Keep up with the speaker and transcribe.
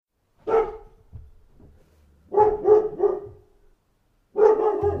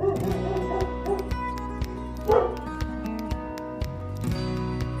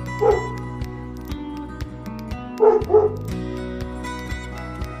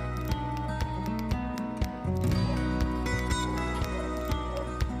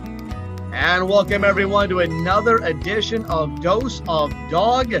And welcome everyone to another edition of Dose of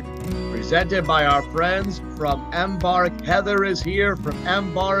Dog, presented by our friends from Embark. Heather is here from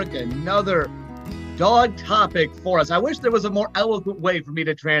Embark, another dog topic for us. I wish there was a more eloquent way for me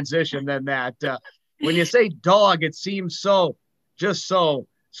to transition than that. When you say dog, it seems so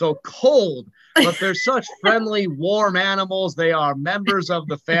cold, but they're such friendly, warm animals. They are members of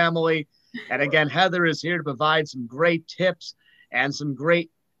the family. And again, Heather is here to provide some great tips and some great,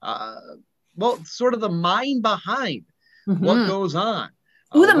 sort of the mind behind what goes on.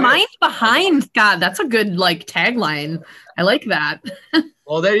 Ooh, the mind behind. God, that's a good tagline. I like that.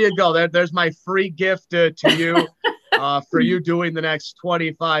 Well, there you go. There's my free gift to you for you doing the next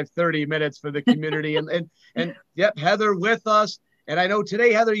 25, 30 minutes for the community. And yep, Heather with us. And I know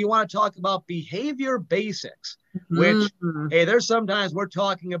today, Heather, you want to talk about behavior basics, which, hey, there's sometimes we're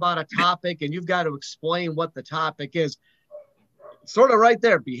talking about a topic and you've got to explain what the topic is. Sort of right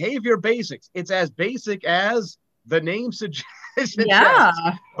there, behavior basics. It's as basic as the name suggests. Yeah.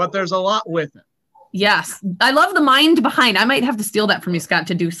 But there's a lot with it. Yes. I love the mind behind. I might have to steal that from you, Scott,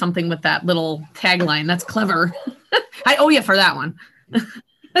 to do something with that little tagline. That's clever. I owe you for that one.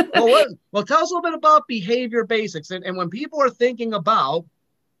 Well, tell us a little bit about behavior basics. And when people are thinking about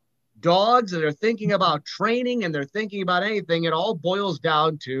dogs and they're thinking about training and they're thinking about anything, it all boils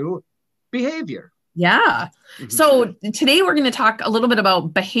down to behavior. Yeah. So today we're going to talk a little bit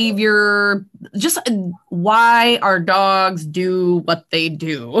about behavior, just why our dogs do what they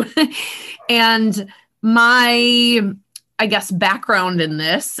do. And my, background in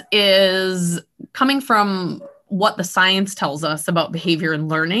this is coming from what the science tells us about behavior and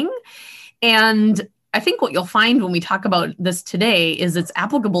learning. And I think what you'll find when we talk about this today is it's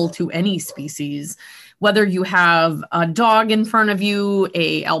applicable to any species. Whether you have a dog in front of you,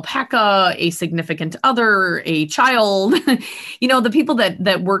 a alpaca, a significant other, a child, the people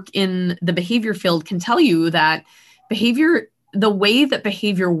that work in the behavior field can tell you that behavior, the way that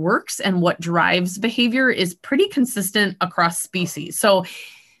behavior works and what drives behavior is pretty consistent across species. So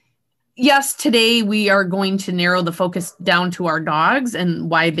yes, today we are going to narrow the focus down to our dogs and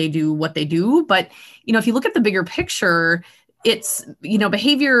why they do what they do. But, if you look at the bigger picture, it's,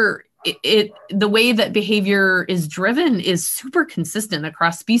 behavior, the way that behavior is driven is super consistent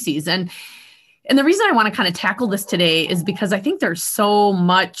across species. And the reason I want to kind of tackle this today is because I think there's so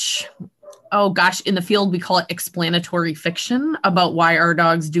much, in the field, we call it explanatory fiction about why our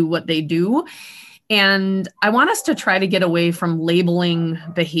dogs do what they do. And I want us to try to get away from labeling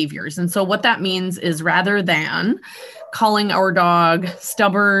behaviors. And so what that means is rather than calling our dog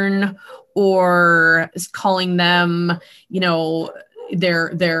stubborn or calling them, they're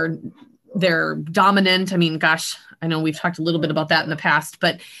dominant. I mean, gosh, I know we've talked a little bit about that in the past,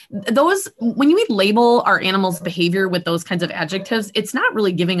 but when we label our animals' behavior with those kinds of adjectives, it's not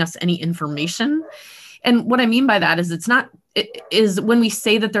really giving us any information. And what I mean by that is it is when we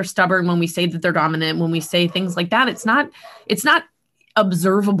say that they're stubborn, when we say that they're dominant, when we say things like that, it's not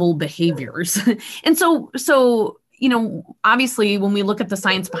observable behaviors. And so, obviously when we look at the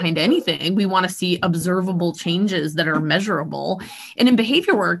science behind anything, we want to see observable changes that are measurable. And in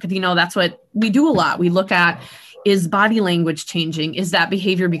behavior work, that's what we do a lot. We look at, is body language changing? Is that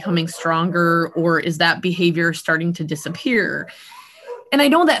behavior becoming stronger, or is that behavior starting to disappear? And I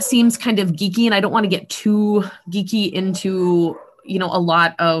know that seems kind of geeky, and I don't want to get too geeky into, a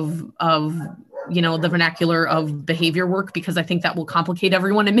lot of the vernacular of behavior work, because I think that will complicate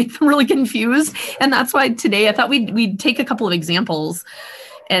everyone and make them really confused. And that's why today I thought we'd take a couple of examples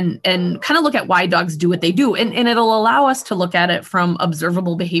and kind of look at why dogs do what they do. And it'll allow us to look at it from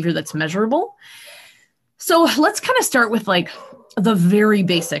observable behavior that's measurable. So let's kind of start with the very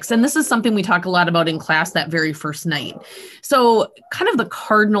basics. And this is something we talk a lot about in class that very first night. So kind of the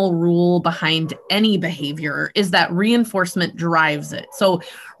cardinal rule behind any behavior is that reinforcement drives it. So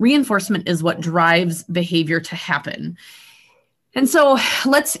reinforcement is what drives behavior to happen. And so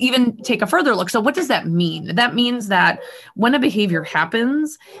let's even take a further look. So what does that mean? That means that when a behavior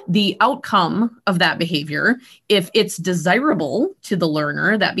happens, the outcome of that behavior, if it's desirable to the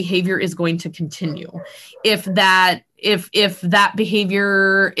learner, that behavior is going to continue. If that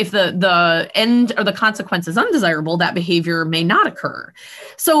behavior, if the end or the consequence is undesirable, that behavior may not occur.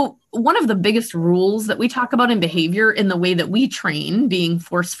 So one of the biggest rules that we talk about in behavior in the way that we train, being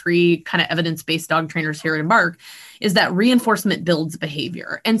force-free, kind of evidence-based dog trainers here at Embark, is that reinforcement builds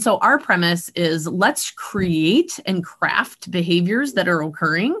behavior. And so our premise is let's create and craft behaviors that are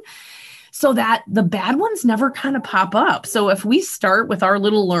occurring so that the bad ones never kind of pop up. So if we start with our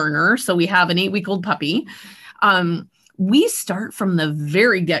little learner, so we have an 8-week-old puppy, we start from the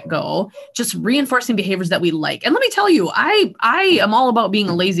very get-go, just reinforcing behaviors that we like. And let me tell you, I am all about being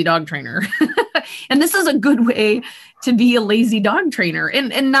a lazy dog trainer. And this is a good way to be a lazy dog trainer,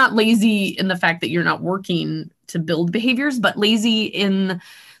 and not lazy in the fact that you're not working to build behaviors, but lazy in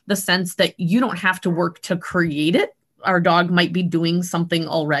the sense that you don't have to work to create it. Our dog might be doing something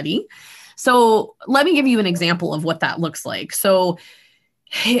already. So let me give you an example of what that looks like. So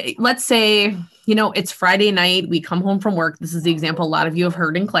let's say, it's Friday night. We come home from work. This is the example a lot of you have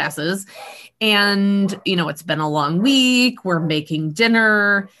heard in classes. And, it's been a long week. We're making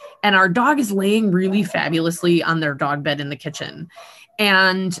dinner and our dog is laying really fabulously on their dog bed in the kitchen.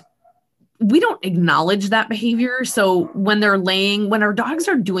 And we don't acknowledge that behavior. So when our dogs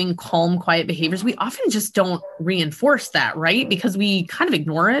are doing calm, quiet behaviors, we often just don't reinforce that, right? Because we kind of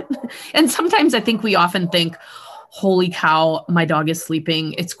ignore it. And sometimes I think we often think, holy cow, my dog is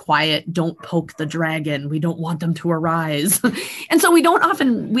sleeping. It's quiet. Don't poke the dragon. We don't want them to arise. And so we don't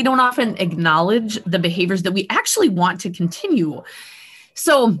often acknowledge the behaviors that we actually want to continue.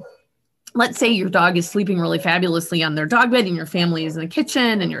 So let's say your dog is sleeping really fabulously on their dog bed and your family is in the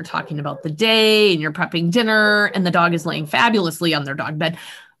kitchen and you're talking about the day and you're prepping dinner and the dog is laying fabulously on their dog bed,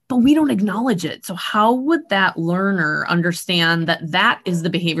 but we don't acknowledge it. So how would that learner understand that that is the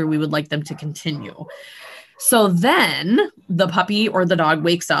behavior we would like them to continue? So then the puppy or the dog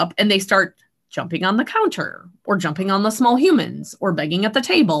wakes up and they start jumping on the counter or jumping on the small humans or begging at the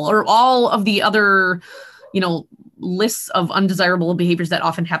table or all of the other, lists of undesirable behaviors that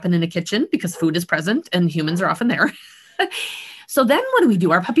often happen in a kitchen because food is present and humans are often there. So then what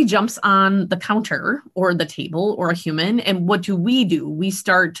do? Our puppy jumps on the counter or the table or a human. And what do? We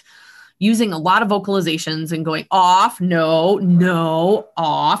start using a lot of vocalizations and going off, no,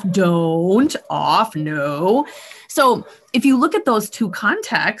 off, don't, off, no. So if you look at those two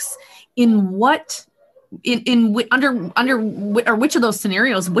contexts, which of those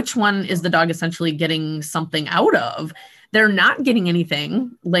scenarios, which one is the dog essentially getting something out of? They're not getting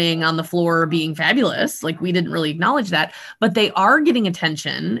anything laying on the floor being fabulous. Like we didn't really acknowledge that, but they are getting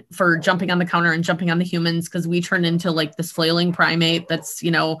attention for jumping on the counter and jumping on the humans because we turn into like this flailing primate that's,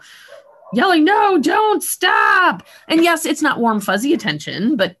 yelling, no, don't stop. And yes, it's not warm, fuzzy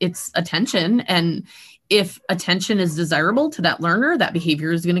attention, but it's attention. And if attention is desirable to that learner, that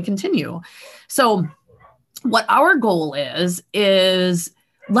behavior is going to continue. So what our goal is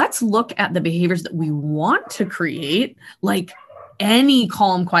let's look at the behaviors that we want to create, like any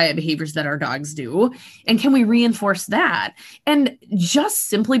calm, quiet behaviors that our dogs do. And can we reinforce that? And just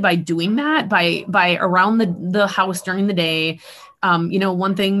simply by doing that, by around the house during the day,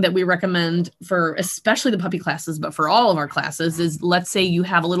 one thing that we recommend for especially the puppy classes, but for all of our classes is, let's say you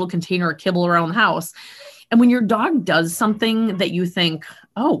have a little container of kibble around the house. And when your dog does something that you think,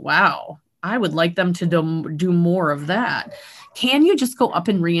 oh, wow, I would like them to do more of that, can you just go up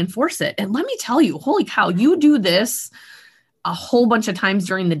and reinforce it? And let me tell you, holy cow, you do this a whole bunch of times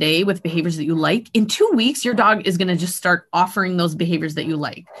during the day with behaviors that you like. In 2 weeks, your dog is going to just start offering those behaviors that you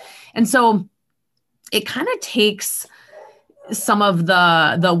like. And so it kind of takes some of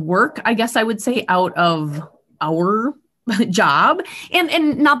the work, I guess I would say, out of our job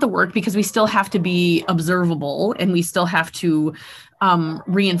and not the work, because we still have to be observable and we still have to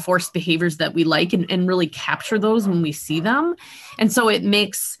reinforce behaviors that we like and really capture those when we see them. And so it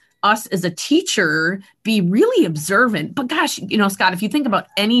makes us as a teacher be really observant. But gosh, Scott, if you think about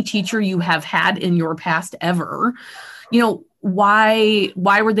any teacher you have had in your past ever, why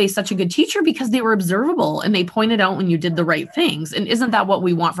were they such a good teacher? Because they were observable and they pointed out when you did the right things. And isn't that what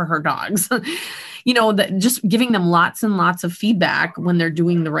we want for her dogs? That just giving them lots and lots of feedback when they're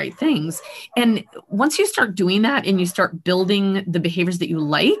doing the right things. And once you start doing that and you start building the behaviors that you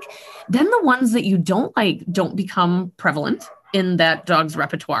like, then the ones that you don't like don't become prevalent in that dog's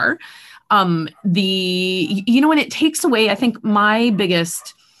repertoire. And it takes away, I think my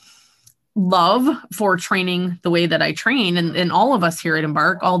biggest love for training the way that I train and all of us here at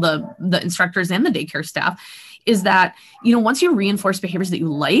Embark, all the instructors and the daycare staff, is that, once you reinforce behaviors that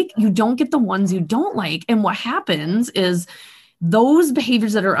you like, you don't get the ones you don't like. And what happens is those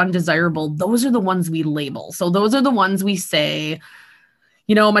behaviors that are undesirable, those are the ones we label. So those are the ones we say,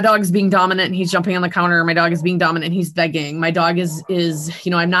 my dog is being dominant and he's jumping on the counter. My dog is being dominant and he's begging. My dog is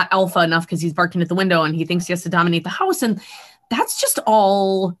I'm not alpha enough because he's barking at the window and he thinks he has to dominate the house. And that's just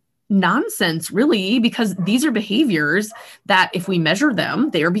all nonsense, really, because these are behaviors that if we measure them,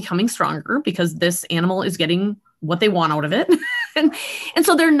 they are becoming stronger because this animal is getting what they want out of it. and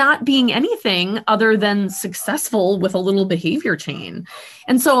so they're not being anything other than successful with a little behavior chain.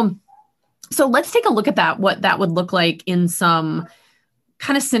 And so let's take a look at that, what that would look like in some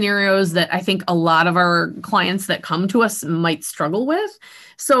kind of scenarios that I think a lot of our clients that come to us might struggle with.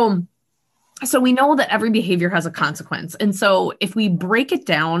 So we know that every behavior has a consequence. And so if we break it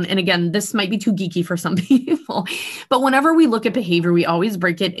down, and again, this might be too geeky for some people, but whenever we look at behavior, we always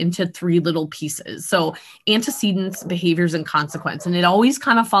break it into 3 little pieces. So antecedents, behaviors, and consequence. And it always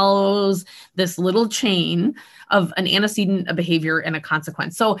kind of follows this little chain of an antecedent, a behavior, and a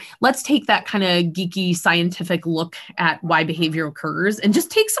consequence. So let's take that kind of geeky scientific look at why behavior occurs and just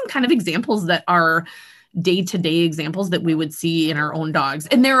take some kind of examples that are day-to-day examples that we would see in our own dogs.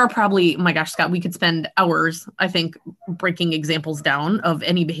 And there are probably, oh my gosh, Scott, we could spend hours, I think, breaking examples down of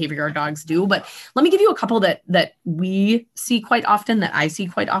any behavior our dogs do. But let me give you a couple that we see quite often, that I see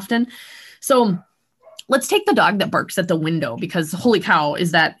quite often. So let's take the dog that barks at the window, because holy cow,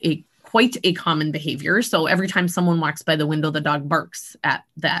 is that quite a common behavior. So every time someone walks by the window, the dog barks at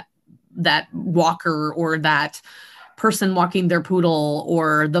that walker or that person walking their poodle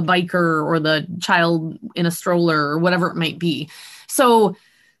or the biker or the child in a stroller or whatever it might be. So,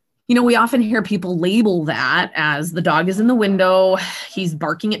 we often hear people label that as the dog is in the window, he's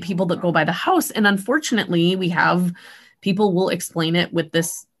barking at people that go by the house. And unfortunately, we have people will explain it with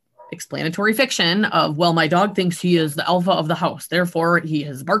this explanatory fiction of, well, my dog thinks he is the alpha of the house, therefore he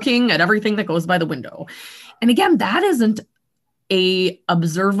is barking at everything that goes by the window. And again, that isn't a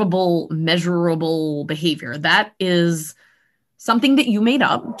observable, measurable behavior. That is something that you made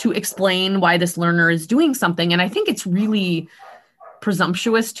up to explain why this learner is doing something. And I think it's really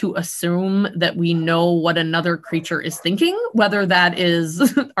presumptuous to assume that we know what another creature is thinking, whether that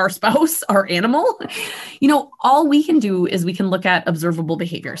is our spouse, our animal. All we can do is we can look at observable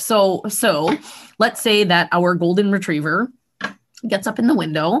behavior. So let's say that our golden retriever gets up in the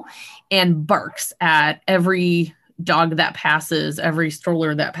window and barks at every dog that passes, every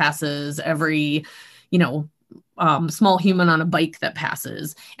stroller that passes, every, small human on a bike that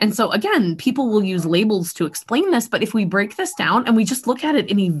passes. And so again, people will use labels to explain this, but if we break this down and we just look at it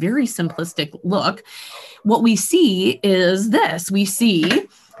in a very simplistic look, what we see is this. We see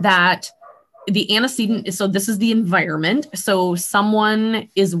that the antecedent is, so this is the environment. So someone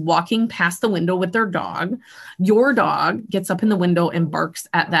is walking past the window with their dog. Your dog gets up in the window and barks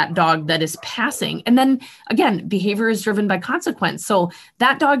at that dog that is passing. And then again, behavior is driven by consequence. So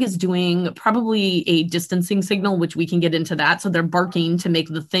that dog is doing probably a distancing signal, which we can get into that. So they're barking to make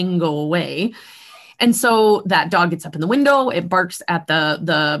the thing go away. And so that dog gets up in the window, it barks at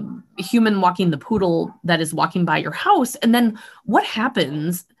the human walking the poodle that is walking by your house. And then what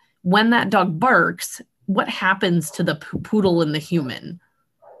happens when that dog barks? What happens to the poodle and the human?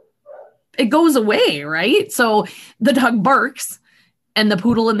 It goes away, right? So the dog barks and the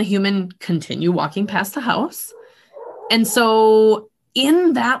poodle and the human continue walking past the house. And so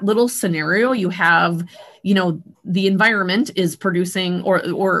in that little scenario, you have, the environment is producing,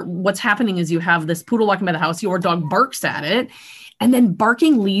 or what's happening is you have this poodle walking by the house, your dog barks at it, and then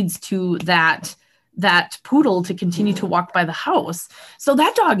barking leads to that poodle to continue to walk by the house. So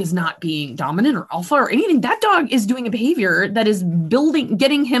that dog is not being dominant or alpha or anything. That dog is doing a behavior that is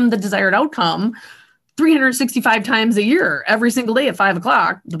getting him the desired outcome 365 times a year. Every single day at 5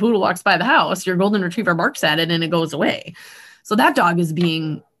 o'clock, the poodle walks by the house, your golden retriever barks at it and it goes away. So that dog is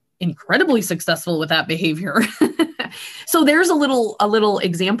being incredibly successful with that behavior. So there's a little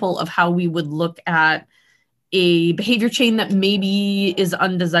example of how we would look at a behavior chain that maybe is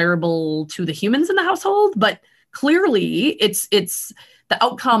undesirable to the humans in the household, but clearly it's the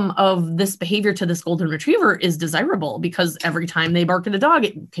outcome of this behavior to this golden retriever is desirable because every time they bark at a dog,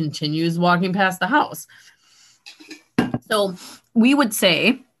 it continues walking past the house. So we would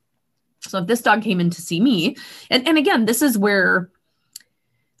say, so if this dog came in to see me, and again, this is where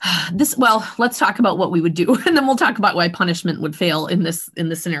let's talk about what we would do, and then we'll talk about why punishment would fail in this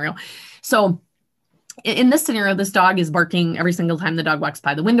scenario. So in this scenario, this dog is barking every single time the dog walks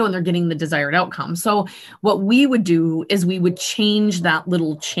by the window and they're getting the desired outcome. So what we would do is we would change that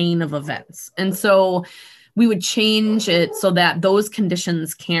little chain of events. And so we would change it so that those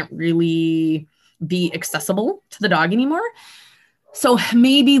conditions can't really be accessible to the dog anymore. So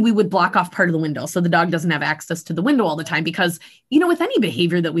maybe we would block off part of the window so the dog doesn't have access to the window all the time, because, with any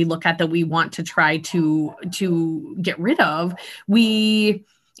behavior that we look at that we want to try to get rid of,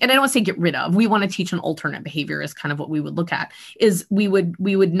 and I don't want to say get rid of, we want to teach an alternate behavior is kind of what we would look at, is we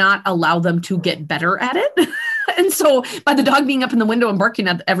would not allow them to get better at it. And so by the dog being up in the window and barking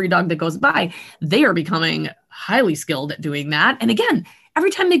at every dog that goes by, they are becoming highly skilled at doing that. And again,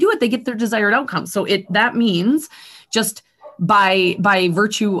 every time they do it, they get their desired outcome. So that means just by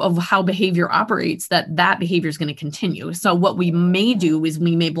virtue of how behavior operates, that behavior is going to continue. So what we may do is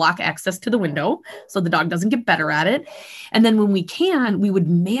we may block access to the window so the dog doesn't get better at it. And then when we can, we would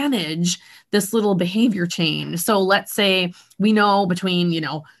manage this little behavior chain. So let's say we know between,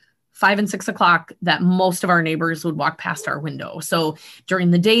 5 and 6 o'clock that most of our neighbors would walk past our window. So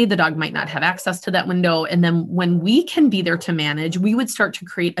during the day, the dog might not have access to that window. And then when we can be there to manage, we would start to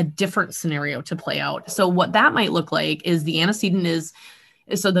create a different scenario to play out. So what that might look like is the antecedent is,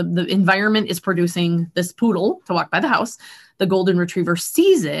 so the environment is producing this poodle to walk by the house. The golden retriever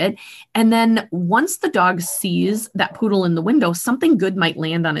sees it. And then once the dog sees that poodle in the window, something good might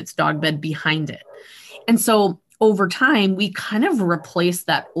land on its dog bed behind it. And so over time, we kind of replace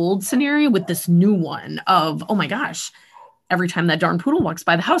that old scenario with this new one of, oh my gosh, every time that darn poodle walks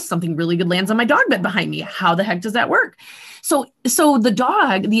by the house, something really good lands on my dog bed behind me. How the heck does that work? So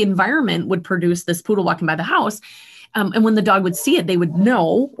the environment would produce this poodle walking by the house. And when the dog would see it, they would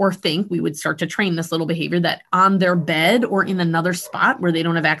know or think we would start to train this little behavior that on their bed or in another spot where they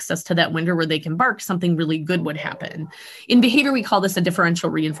don't have access to that window where they can bark, something really good would happen. In behavior, we call this a differential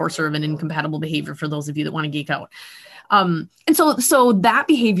reinforcer of an incompatible behavior for those of you that want to geek out. And so that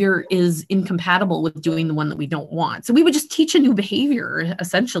behavior is incompatible with doing the one that we don't want. So we would just teach a new behavior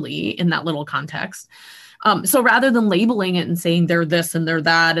essentially in that little context. So rather than labeling it and saying they're this and they're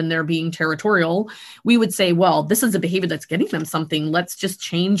that and they're being territorial, we would say, well, this is a behavior that's getting them something. Let's just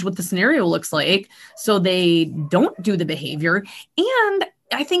change what the scenario looks like so they don't do the behavior. And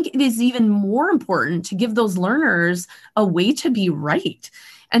I think it is even more important to give those learners a way to be right.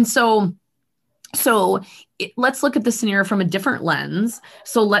 And so let's look at the scenario from a different lens.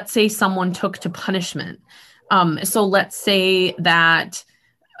 So let's say someone took to punishment. So let's say that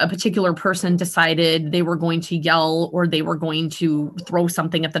a particular person decided they were going to yell or they were going to throw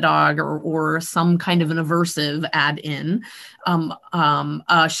something at the dog or some kind of an aversive add in,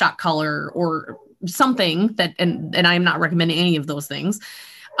 a shot collar or something that, and I'm not recommending any of those things.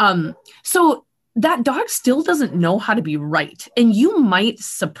 So that dog still doesn't know how to be right. And you might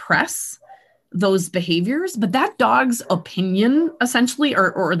suppress those behaviors, but that dog's opinion essentially,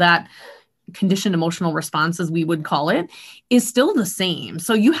 or that conditioned emotional response, as we would call it, is still the same.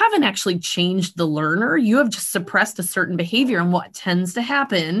 So you haven't actually changed the learner. You have just suppressed a certain behavior. And what tends to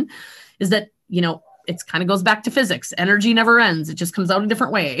happen is that, it kind of goes back to physics. Energy never ends. It just comes out a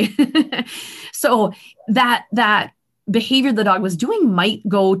different way. So that behavior the dog was doing might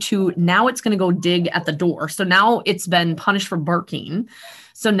go to, now it's going to go dig at the door. So now it's been punished for barking.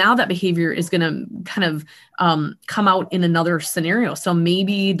 So now that behavior is going to kind of come out in another scenario. So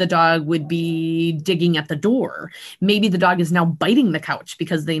maybe the dog would be digging at the door. Maybe the dog is now biting the couch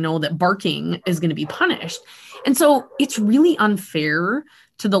because they know that barking is going to be punished. And so it's really unfair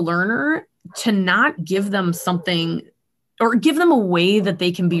to the learner to not give them something or give them a way that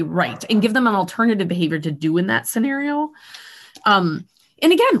they can be right and give them an alternative behavior to do in that scenario.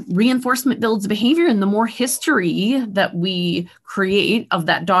 And again, reinforcement builds behavior, and the more history that we create of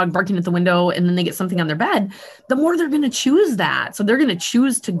that dog barking at the window and then they get something on their bed, the more they're going to choose that. So they're going to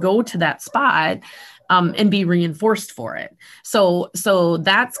choose to go to that spot and be reinforced for it. So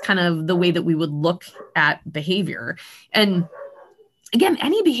that's kind of the way that we would look at behavior. And again,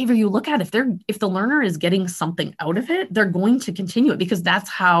 any behavior you look at, if the learner is getting something out of it, they're going to continue it because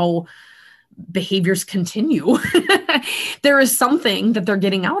that's how behaviors continue. There is something that they're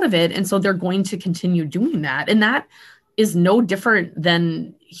getting out of it. And so they're going to continue doing that. And that is no different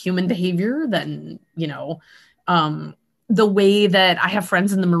than human behavior, than, the way that I have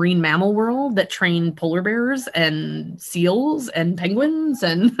friends in the marine mammal world that train polar bears and seals and penguins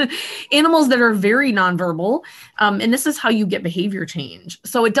and animals that are very nonverbal. And this is how you get behavior change.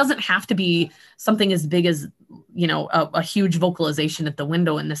 So it doesn't have to be something as big as, a huge vocalization at the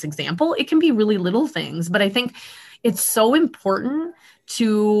window in this example. It can be really little things, but I think it's so important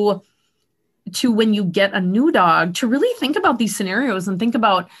to when you get a new dog to really think about these scenarios and think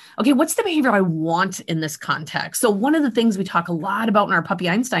about, okay, what's the behavior I want in this context? So one of the things we talk a lot about in our Puppy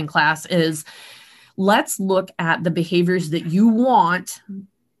Einstein class is let's look at the behaviors that you want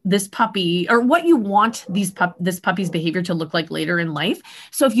this puppy, or what you want this puppy's behavior to look like later in life.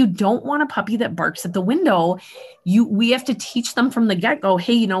 So if you don't want a puppy that barks at the window, we have to teach them from the get-go,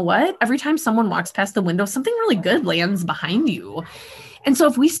 hey, you know what? Every time someone walks past the window, something really good lands behind you. And so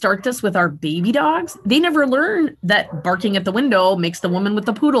if we start this with our baby dogs, they never learn that barking at the window makes the woman with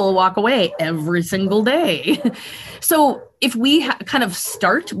the poodle walk away every single day. So if we kind of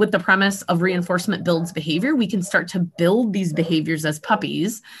start with the premise of reinforcement builds behavior, we can start to build these behaviors as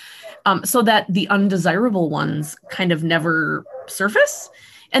puppies so that the undesirable ones kind of never surface.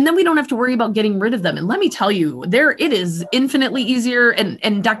 And then we don't have to worry about getting rid of them. And let me tell you, it is infinitely easier.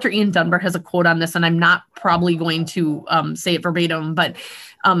 And Dr. Ian Dunbar has a quote on this, and I'm not probably going to say it verbatim, but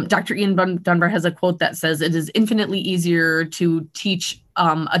Dr. Ian Dunbar has a quote that says it is infinitely easier to teach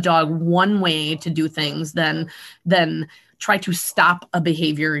a dog one way to do things than try to stop a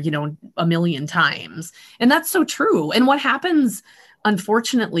behavior, a million times. And that's so true. And what happens,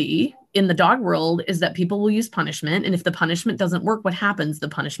 unfortunately, in the dog world is that people will use punishment. And if the punishment doesn't work, what happens? The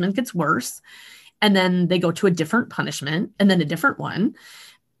punishment gets worse. And then they go to a different punishment and then a different one.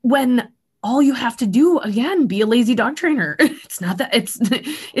 When all you have to do, again, be a lazy dog trainer. It's not that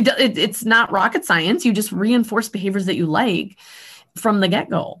it's not rocket science. You just reinforce behaviors that you like from the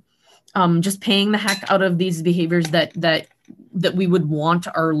get-go. Just paying the heck out of these behaviors that we would want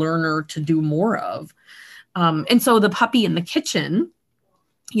our learner to do more of. And so the puppy in the kitchen,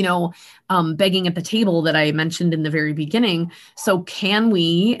 begging at the table that I mentioned in the very beginning. So can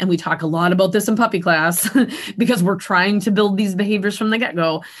we, and we talk a lot about this in puppy class because we're trying to build these behaviors from the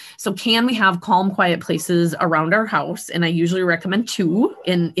get-go. So can we have calm, quiet places around our house? And I usually recommend 2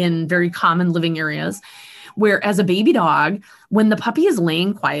 in very common living areas, where as a baby dog, when the puppy is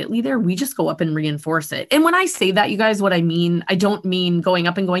laying quietly there, we just go up and reinforce it. And when I say that, you guys, what I mean, I don't mean going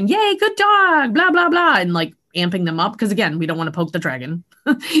up and going, yay, good dog, blah, blah, blah, and like amping them up. Because again, we don't want to poke the dragon.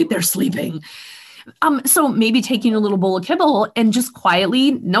 They're sleeping. So maybe taking a little bowl of kibble and just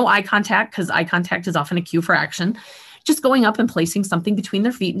quietly, no eye contact, because eye contact is often a cue for action, just going up and placing something between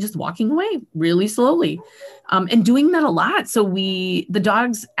their feet and just walking away really slowly. And doing that a lot. So the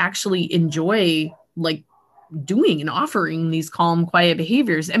dogs actually enjoy like doing and offering these calm, quiet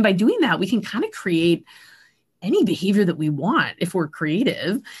behaviors. And by doing that, we can kind of create any behavior that we want if we're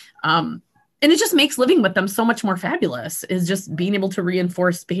creative. And it just makes living with them so much more fabulous, is just being able to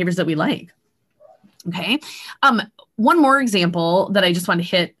reinforce behaviors that we like. Okay. One more example that I just want to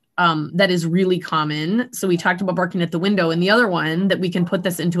hit that is really common. So we talked about barking at the window, and the other one that we can put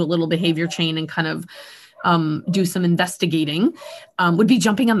this into a little behavior chain and kind of do some investigating would be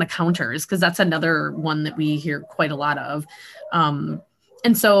jumping on the counters, because that's another one that we hear quite a lot of.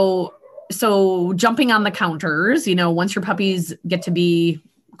 And so jumping on the counters, once your puppies get to be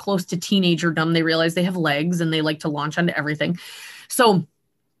close to teenagerdom, they realize they have legs and they like to launch onto everything. So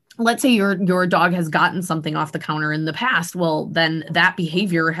let's say your dog has gotten something off the counter in the past. Well, then that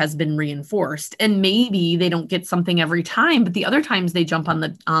behavior has been reinforced, and maybe they don't get something every time, but the other times they jump on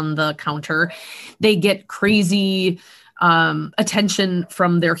the counter, they get crazy attention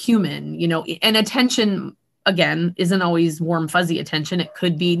from their human, and attention, again, isn't always warm, fuzzy attention. It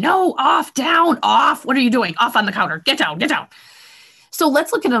could be, no, off, down, off. What are you doing? Off on the counter. Get down, get down. So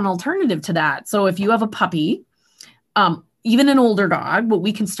let's look at an alternative to that. So if you have a puppy, even an older dog, what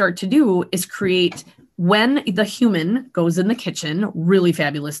we can start to do is create, when the human goes in the kitchen, really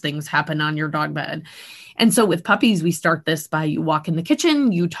fabulous things happen on your dog bed. And so with puppies, we start this by, you walk in the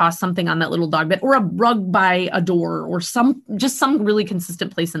kitchen, you toss something on that little dog bed, or a rug by a door, or some really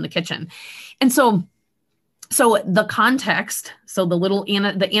consistent place in the kitchen. And so the context, so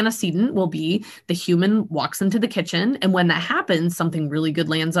the antecedent will be the human walks into the kitchen. And when that happens, something really good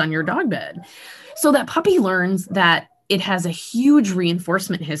lands on your dog bed. So that puppy learns that it has a huge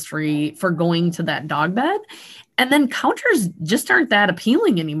reinforcement history for going to that dog bed. And then counters just aren't that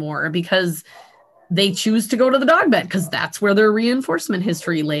appealing anymore, because they choose to go to the dog bed because that's where their reinforcement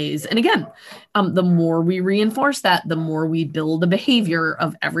history lays. And again, the more we reinforce that, the more we build a behavior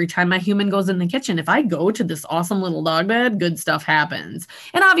of every time my human goes in the kitchen. If I go to this awesome little dog bed, good stuff happens.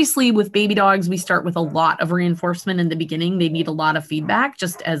 And obviously with baby dogs, we start with a lot of reinforcement in the beginning. They need a lot of feedback,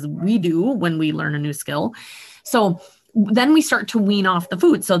 just as we do when we learn a new skill. So then we start to wean off the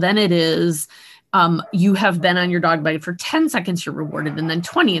food. So then it is, you have been on your dog bed for 10 seconds, you're rewarded, and then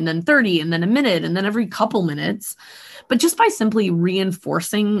 20, and then 30, and then a minute, and then every couple minutes. But just by simply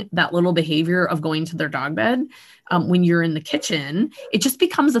reinforcing that little behavior of going to their dog bed, when you're in the kitchen, it just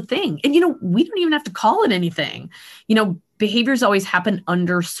becomes a thing. And, we don't even have to call it anything. Behaviors always happen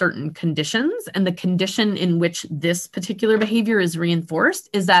under certain conditions. And the condition in which this particular behavior is reinforced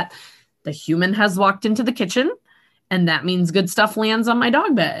is that the human has walked into the kitchen, and that means good stuff lands on my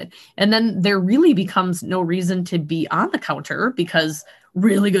dog bed. And then there really becomes no reason to be on the counter, because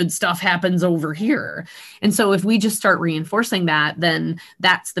really good stuff happens over here. And so if we just start reinforcing that, then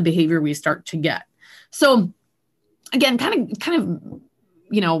that's the behavior we start to get. So again, kind of,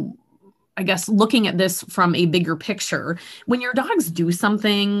 I guess looking at this from a bigger picture, when your dogs do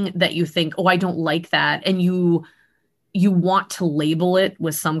something that you think, oh, I don't like that, and you you want to label it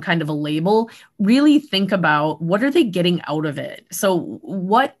with some kind of a label, really think about what are they getting out of it? So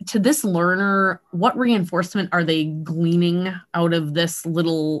what to this learner, what reinforcement are they gleaning out of this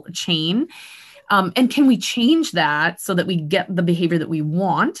little chain? And can we change that so that we get the behavior that we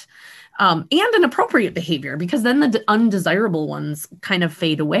want and an appropriate behavior? Because then the undesirable ones kind of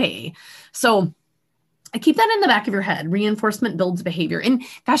fade away. So I keep that in the back of your head. Reinforcement builds behavior. And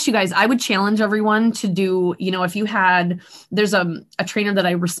gosh, you guys, I would challenge everyone to do, if you had, there's a trainer that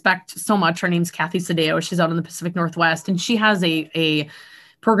I respect so much. Her name's Kathy Sadeo. She's out in the Pacific Northwest, and she has a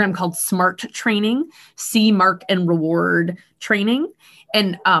program called SMART training, see, mark, and reward training.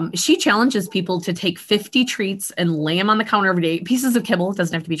 And she challenges people to take 50 treats and lay them on the counter every day, pieces of kibble, it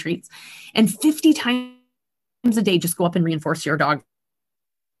doesn't have to be treats, and 50 times a day, just go up and reinforce your dog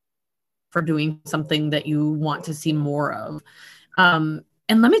for doing something that you want to see more of.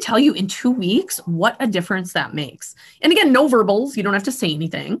 And let me tell you, in 2 weeks, what a difference that makes. And again, no verbals, you don't have to say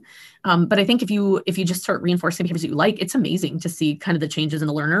anything. But I think if you just start reinforcing behaviors that you like, it's amazing to see kind of the changes in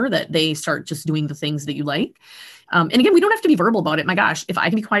the learner, that they start just doing the things that you like. And again, we don't have to be verbal about it. My gosh, if I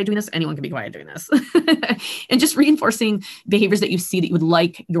can be quiet doing this, anyone can be quiet doing this. And just reinforcing behaviors that you see that you would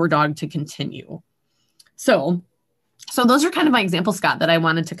like your dog to continue. So those are kind of my examples, Scott, that I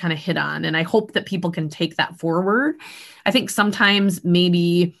wanted to kind of hit on. And I hope that people can take that forward. I think sometimes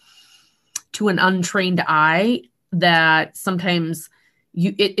maybe to an untrained eye, that sometimes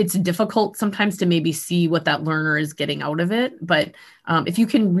it's difficult sometimes to maybe see what that learner is getting out of it. But if you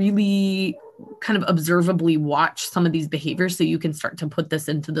can really kind of observably watch some of these behaviors, so you can start to put this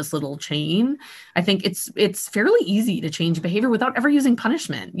into this little chain, I think it's fairly easy to change behavior without ever using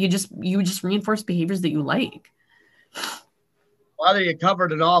punishment. You just reinforce behaviors that you like. Well, you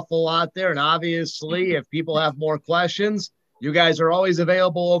covered an awful lot there. And obviously, if people have more questions, you guys are always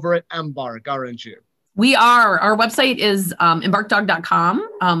available over at Embark, aren't you? We are. Our website is embarkdog.com.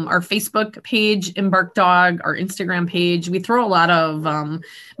 Our Facebook page, Embark Dog, our Instagram page. We throw a lot of,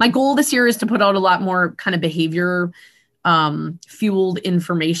 my goal this year is to put out a lot more kind of behavior fueled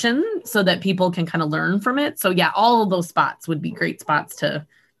information so that people can kind of learn from it. So yeah, all of those spots would be great spots to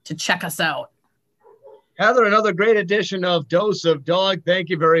check us out. Heather, another great edition of Dose of Dog. Thank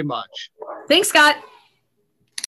you very much. Thanks, Scott.